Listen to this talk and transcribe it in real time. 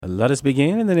Let us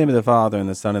begin in the name of the Father, and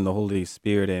the Son, and the Holy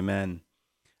Spirit. Amen.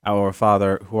 Our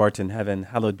Father, who art in heaven,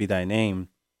 hallowed be thy name.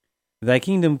 Thy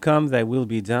kingdom come, thy will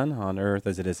be done, on earth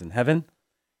as it is in heaven.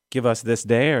 Give us this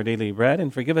day our daily bread,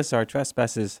 and forgive us our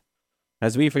trespasses,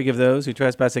 as we forgive those who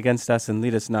trespass against us, and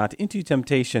lead us not into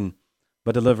temptation,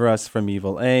 but deliver us from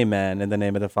evil. Amen. In the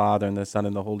name of the Father, and the Son,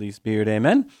 and the Holy Spirit.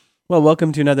 Amen. Well,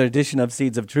 welcome to another edition of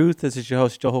Seeds of Truth. This is your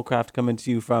host, Joe Hollcraft, coming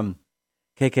to you from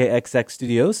KKXX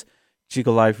Studios.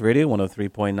 Chico Life Radio,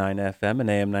 103.9 FM and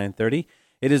AM 930.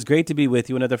 It is great to be with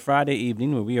you another Friday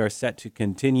evening where we are set to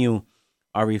continue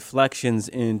our reflections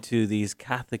into these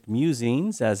Catholic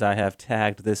musings, as I have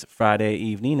tagged this Friday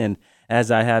evening, and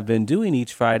as I have been doing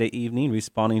each Friday evening,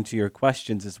 responding to your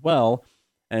questions as well.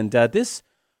 And this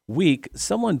week,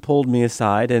 someone pulled me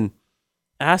aside and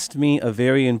asked me a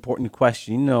very important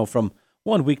question. You know, from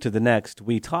one week to the next,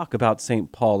 we talk about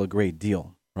St. Paul a great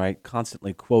deal, right?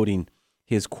 Constantly quoting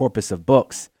his corpus of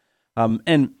books.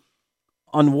 And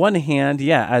on one hand,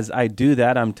 as I do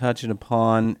that, I'm touching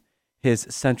upon his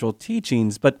central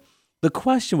teachings. But the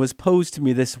question was posed to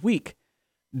me this week,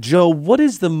 Joe, what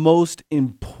is the most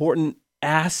important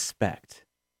aspect,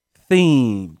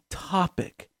 theme,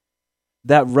 topic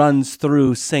that runs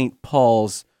through St.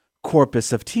 Paul's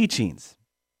corpus of teachings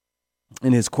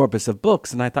in his corpus of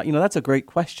books? And I thought, that's a great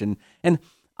question. And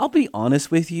I'll be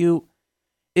honest with you,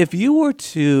 if you were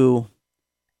to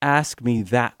ask me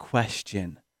that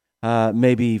question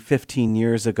maybe 15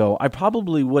 years ago, I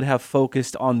probably would have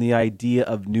focused on the idea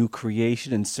of new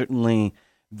creation, and certainly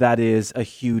that is a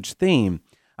huge theme.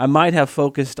 I might have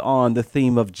focused on the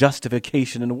theme of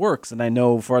justification and works, and I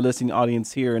know for our listening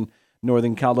audience here in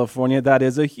Northern California, that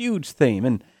is a huge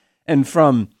theme. And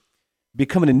from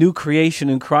becoming a new creation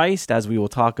in Christ, as we will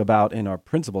talk about in our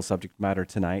principal subject matter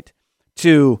tonight,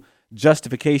 to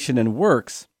justification and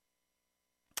works,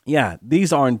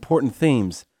 these are important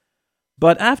themes.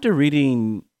 But after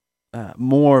reading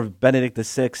more of Benedict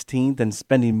XVI and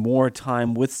spending more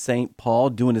time with St.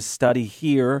 Paul, doing a study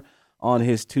here on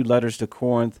his 2 letters to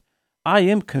Corinth, I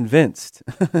am convinced,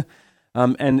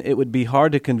 and it would be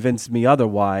hard to convince me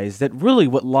otherwise, that really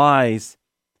what lies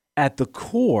at the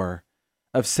core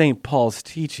of St. Paul's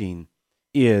teaching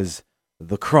is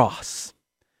the cross.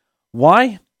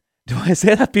 Why do I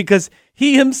say that? Because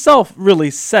he himself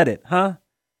really said it,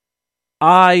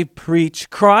 I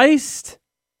preach Christ,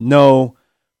 no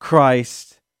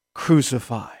Christ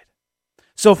crucified.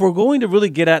 So if we're going to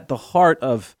really get at the heart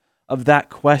of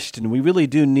that question, we really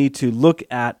do need to look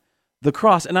at the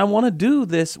cross. And I want to do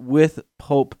this with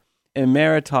Pope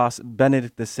Emeritus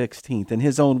Benedict XVI. In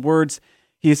his own words,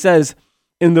 he says,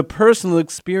 in the personal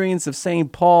experience of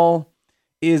St. Paul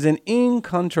is an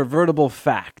incontrovertible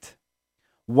fact.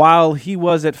 While he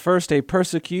was at first a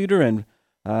persecutor and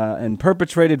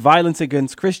perpetrated violence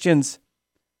against Christians,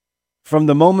 from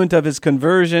the moment of his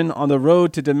conversion on the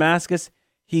road to Damascus,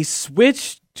 he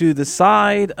switched to the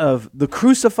side of the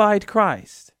crucified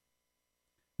Christ,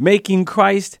 making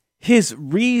Christ his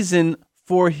reason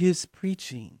for his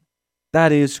preaching.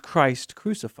 That is, Christ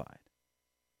crucified.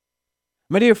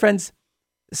 My dear friends,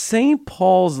 St.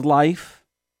 Paul's life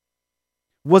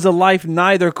was a life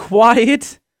neither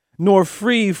quiet nor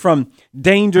free from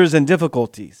dangers and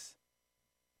difficulties.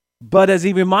 But as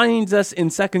he reminds us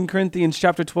in 2 Corinthians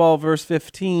chapter 12, verse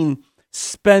 15,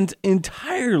 spent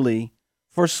entirely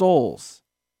for souls.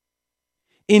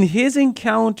 In his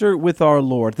encounter with our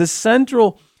Lord, the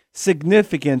central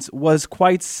significance was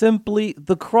quite simply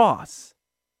the cross.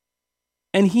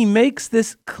 And he makes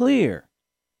this clear.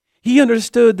 He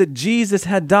understood that Jesus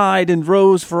had died and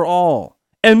rose for all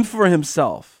and for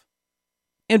himself.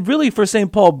 And really for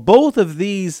St. Paul, both of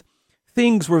these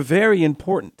things were very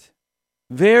important.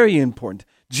 Very important.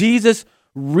 Jesus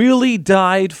really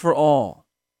died for all.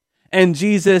 And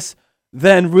Jesus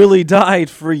then really died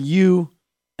for you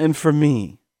and for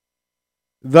me.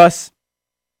 Thus,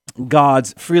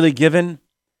 God's freely given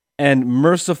and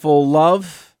merciful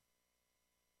love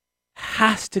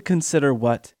has to consider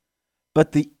what?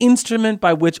 But the instrument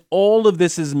by which all of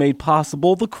this is made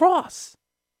possible, the cross.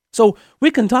 So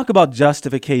we can talk about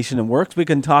justification and works. We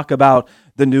can talk about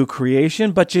the new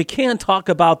creation, but you can't talk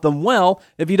about them well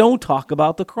if you don't talk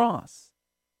about the cross,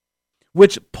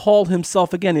 which Paul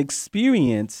himself, again,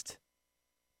 experienced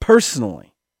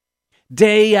personally.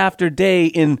 Day after day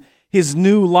in his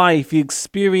new life, he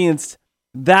experienced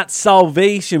that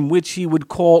salvation which he would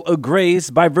call a grace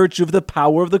by virtue of the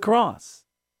power of the cross.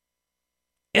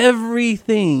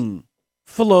 Everything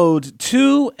flowed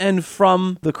to and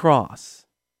from the cross.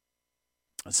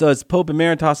 So as Pope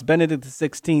Emeritus Benedict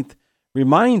XVI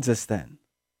reminds us then,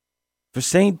 for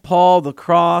St. Paul, the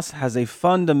cross has a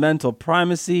fundamental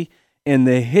primacy in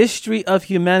the history of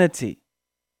humanity.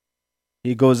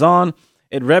 He goes on,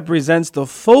 it represents the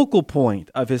focal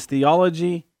point of his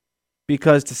theology,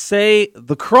 because to say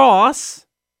the cross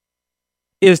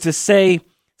is to say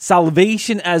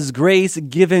salvation as grace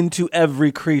given to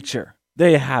every creature. There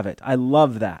you have it. I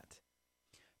love that.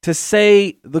 To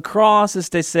say the cross is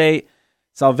to say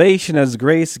salvation as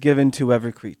grace given to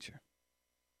every creature.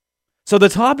 So the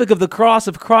topic of the cross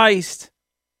of Christ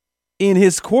in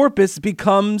his corpus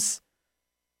becomes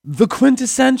the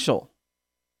quintessential,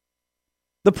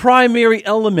 the primary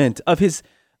element of his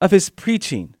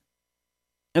preaching.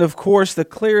 And of course, the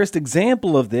clearest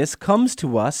example of this comes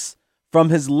to us from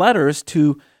his letters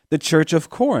to the church of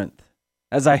Corinth,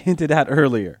 as I hinted at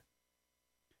earlier.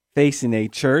 Facing a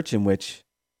church in which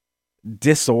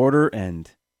disorder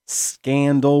and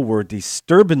scandal were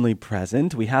disturbingly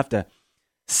present, we have to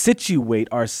situate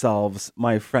ourselves,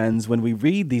 my friends, when we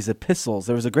read these epistles.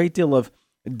 There was a great deal of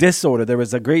disorder, there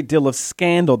was a great deal of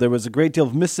scandal, there was a great deal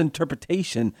of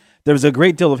misinterpretation, there was a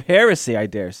great deal of heresy, I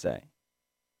dare say,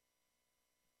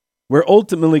 where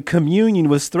ultimately communion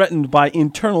was threatened by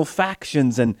internal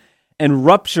factions and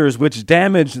ruptures which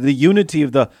damaged the unity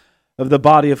of the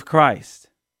body of Christ.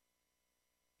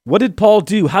 What did Paul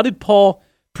do? How did Paul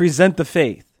present the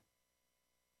faith?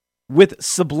 With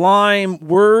sublime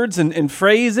words and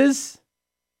phrases?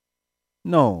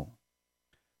 No.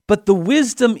 But the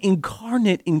wisdom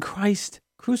incarnate in Christ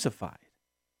crucified.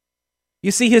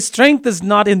 You see, his strength is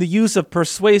not in the use of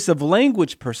persuasive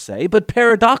language per se, but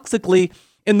paradoxically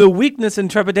in the weakness and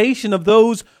trepidation of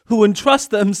those who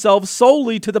entrust themselves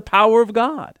solely to the power of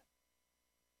God.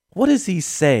 What does he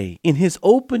say in his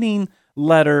opening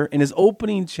letter, in his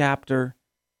opening chapter,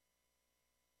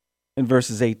 in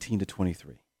verses 18 to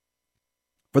 23?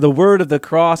 For the word of the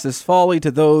cross is folly to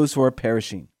those who are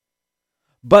perishing,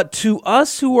 but to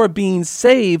us who are being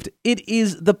saved, it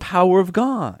is the power of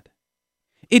God.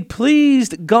 It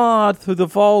pleased God through the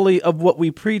folly of what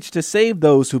we preach to save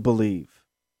those who believe.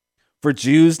 For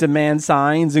Jews demand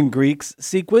signs and Greeks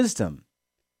seek wisdom.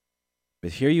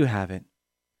 But here you have it.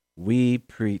 We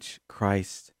preach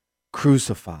Christ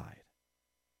crucified,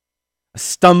 a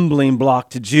stumbling block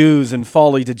to Jews and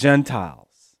folly to Gentiles.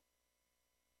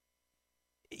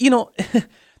 You know,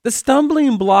 the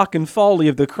stumbling block and folly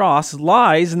of the cross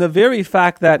lies in the very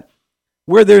fact that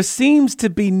where there seems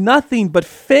to be nothing but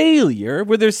failure,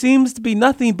 where there seems to be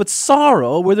nothing but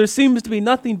sorrow, where there seems to be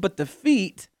nothing but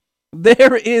defeat,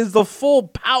 there is the full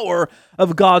power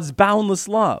of God's boundless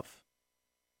love.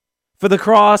 For the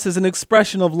cross is an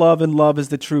expression of love, and love is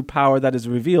the true power that is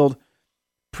revealed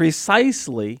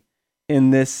precisely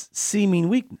in this seeming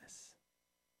weakness.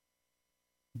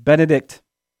 Benedict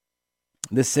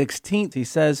the 16th, he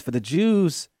says, for the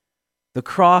Jews, the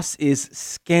cross is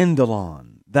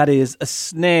scandalon, that is, a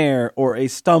snare or a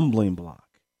stumbling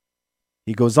block.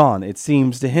 He goes on, it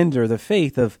seems to hinder the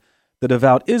faith of the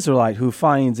devout Israelite who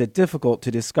finds it difficult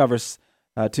to discover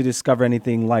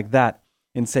anything like that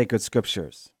in sacred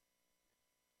scriptures.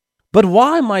 But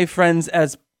why, my friends,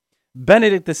 as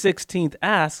Benedict the 16th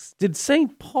asks, did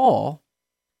St. Paul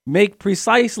make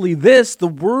precisely this, the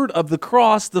word of the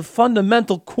cross, the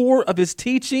fundamental core of his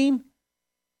teaching?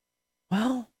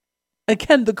 Well,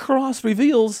 again, the cross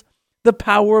reveals the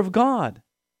power of God.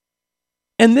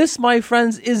 And this, my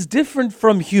friends, is different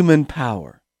from human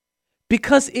power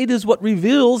because it is what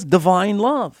reveals divine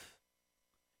love.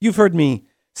 You've heard me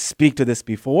speak to this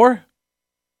before.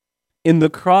 In the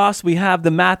cross, we have the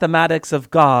mathematics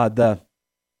of God, the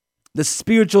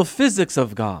spiritual physics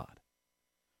of God.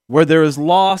 Where there is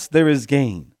loss, there is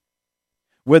gain.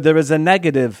 Where there is a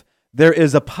negative, there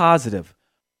is a positive.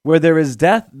 Where there is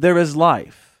death, there is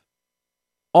life.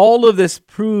 All of this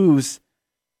proves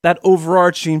that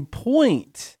overarching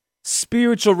point,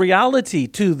 spiritual reality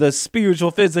to the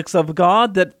spiritual physics of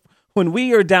God, that when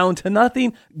we are down to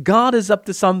nothing, God is up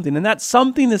to something. And that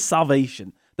something is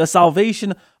salvation, the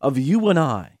salvation of you and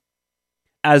I.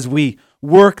 As we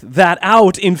work that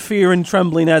out in fear and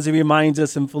trembling, as he reminds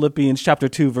us in Philippians chapter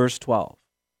 2, verse 12.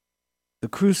 The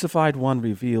crucified one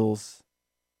reveals,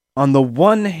 on the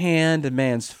one hand,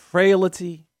 man's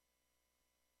frailty,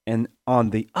 and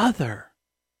on the other,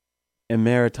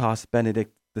 Emeritus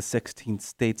Benedict the 16th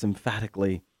states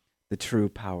emphatically the true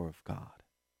power of God.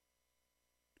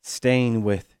 Staying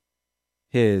with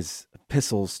his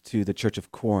epistles to the church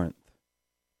of Corinth,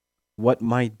 what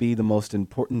might be the most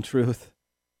important truth?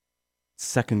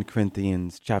 2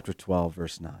 Corinthians chapter 12,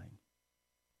 verse 9.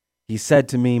 He said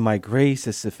to me, my grace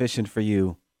is sufficient for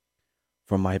you,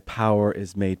 for my power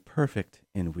is made perfect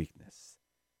in weakness.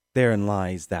 Therein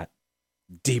lies that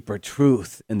deeper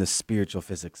truth in the spiritual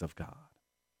physics of God.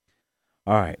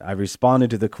 All right, I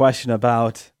responded to the question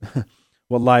about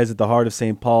what lies at the heart of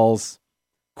St. Paul's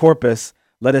corpus.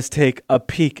 Let us take a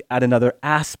peek at another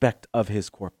aspect of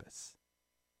his corpus.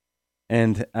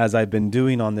 And as I've been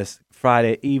doing on this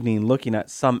Friday evening, looking at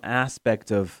some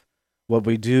aspect of what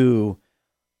we do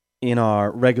in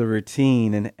our regular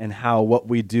routine and how what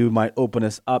we do might open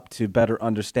us up to better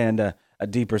understand a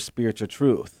deeper spiritual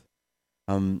truth.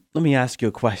 Let me ask you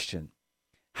a question.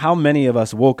 How many of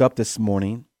us woke up this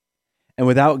morning and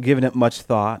without giving it much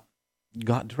thought,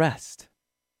 got dressed?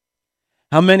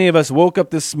 How many of us woke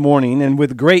up this morning and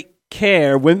with great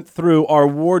care went through our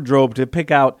wardrobe to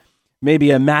pick out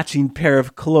maybe a matching pair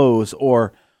of clothes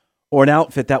or an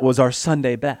outfit that was our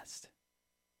Sunday best?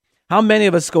 How many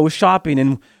of us go shopping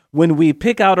and when we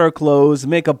pick out our clothes,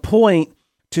 make a point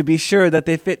to be sure that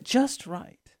they fit just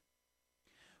right?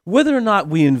 Whether or not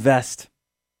we invest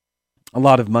a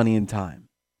lot of money and time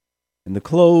in the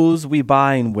clothes we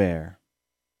buy and wear,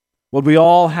 what we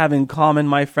all have in common,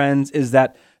 my friends, is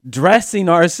that dressing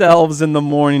ourselves in the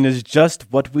morning is just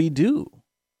what we do.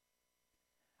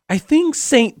 I think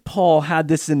St. Paul had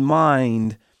this in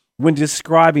mind when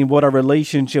describing what our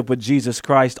relationship with Jesus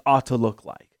Christ ought to look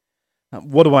like.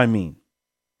 What do I mean?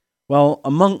 Well,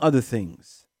 among other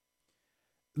things,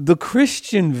 the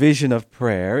Christian vision of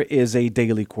prayer is a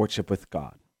daily courtship with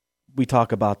God. We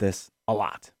talk about this a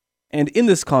lot. And in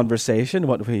this conversation,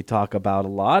 what we talk about a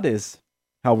lot is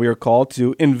how we are called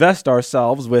to invest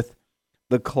ourselves with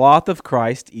the cloth of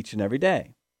Christ each and every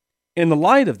day. In the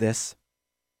light of this,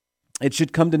 it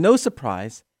should come to no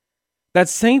surprise that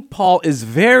St. Paul is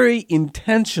very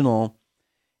intentional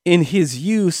in his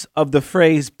use of the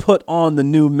phrase, put on the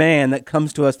new man, that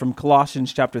comes to us from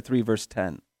Colossians chapter 3, verse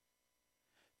 10.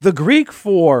 The Greek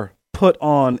for put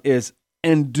on is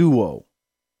enduo.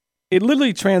 It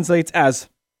literally translates as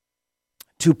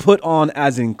to put on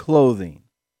as in clothing,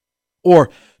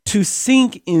 or to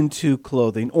sink into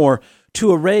clothing, or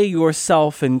to array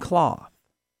yourself in cloth.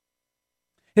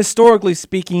 Historically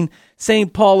speaking,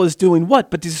 St. Paul is doing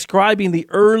what? But describing the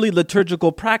early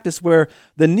liturgical practice where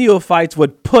the neophytes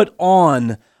would put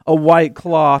on a white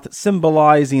cloth,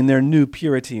 symbolizing their new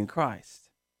purity in Christ.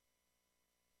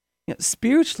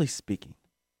 Spiritually speaking,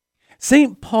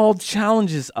 St. Paul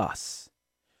challenges us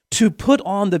to put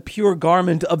on the pure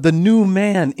garment of the new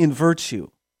man in virtue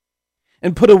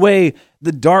and put away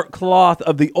the dark cloth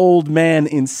of the old man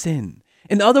in sin.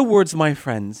 In other words, my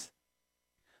friends,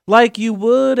 like you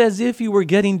would as if you were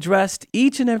getting dressed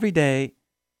each and every day,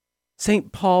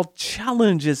 St. Paul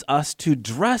challenges us to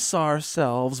dress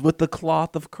ourselves with the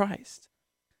cloth of Christ,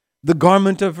 the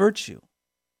garment of virtue.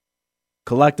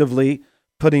 Collectively,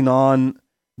 putting on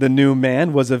the new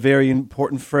man was a very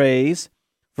important phrase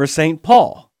for St.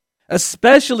 Paul,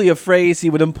 especially a phrase he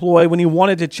would employ when he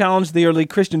wanted to challenge the early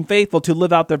Christian faithful to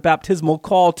live out their baptismal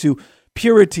call to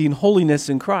purity and holiness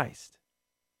in Christ.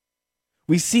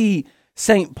 We see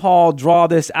St. Paul draw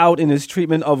this out in his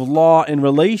treatment of law and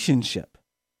relationship.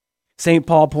 St.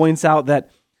 Paul points out that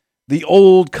the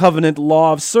old covenant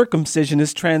law of circumcision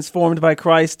is transformed by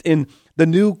Christ in the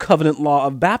new covenant law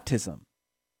of baptism.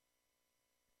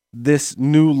 This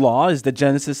new law is the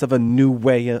genesis of a new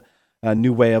way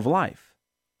of life.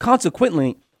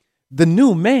 Consequently, the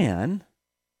new man,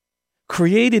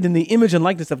 created in the image and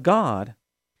likeness of God,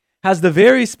 has the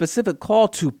very specific call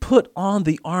to put on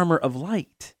the armor of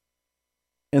light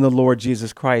in the Lord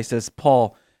Jesus Christ, as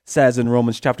Paul says in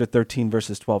Romans chapter 13,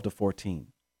 verses 12 to 14.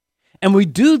 And we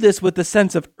do this with a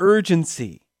sense of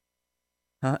urgency,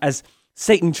 as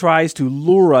Satan tries to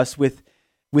lure us with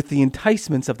the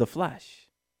enticements of the flesh.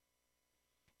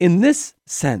 In this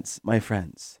sense, my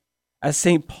friends, as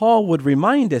St. Paul would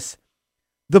remind us,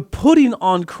 the putting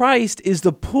on Christ is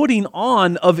the putting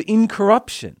on of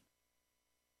incorruption.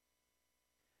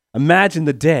 Imagine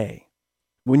the day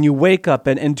when you wake up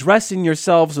and dressing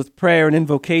yourselves with prayer and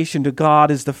invocation to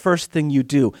God is the first thing you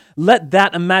do. Let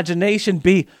that imagination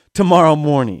be tomorrow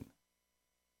morning.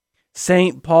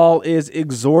 St. Paul is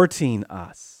exhorting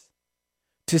us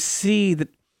to see that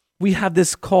we have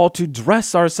this call to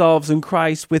dress ourselves in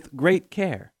Christ with great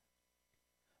care,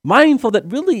 mindful that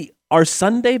really our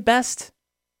Sunday best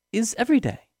is every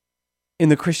day in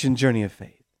the Christian journey of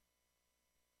faith.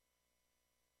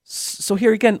 So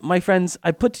here again, my friends,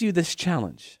 I put to you this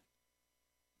challenge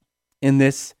in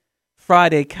this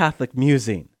Friday Catholic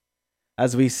musing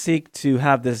as we seek to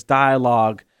have this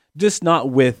dialogue, just not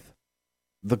with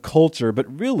the culture,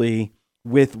 but really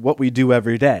with what we do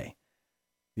every day.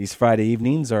 These Friday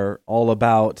evenings are all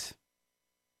about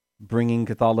bringing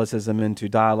Catholicism into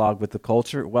dialogue with the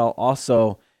culture, while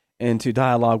also into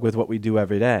dialogue with what we do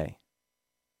every day.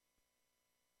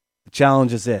 The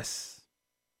challenge is this: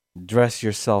 Dress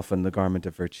yourself in the garment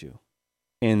of virtue,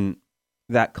 in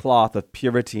that cloth of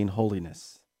purity and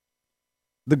holiness,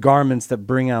 the garments that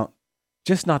bring out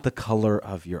just not the color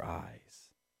of your eyes,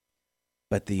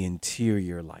 but the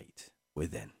interior light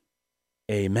within.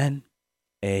 Amen.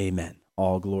 Amen.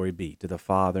 All glory be to the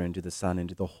Father, and to the Son, and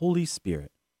to the Holy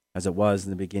Spirit, as it was in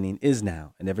the beginning, is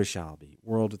now, and ever shall be,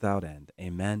 world without end.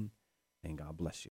 Amen. And God bless you.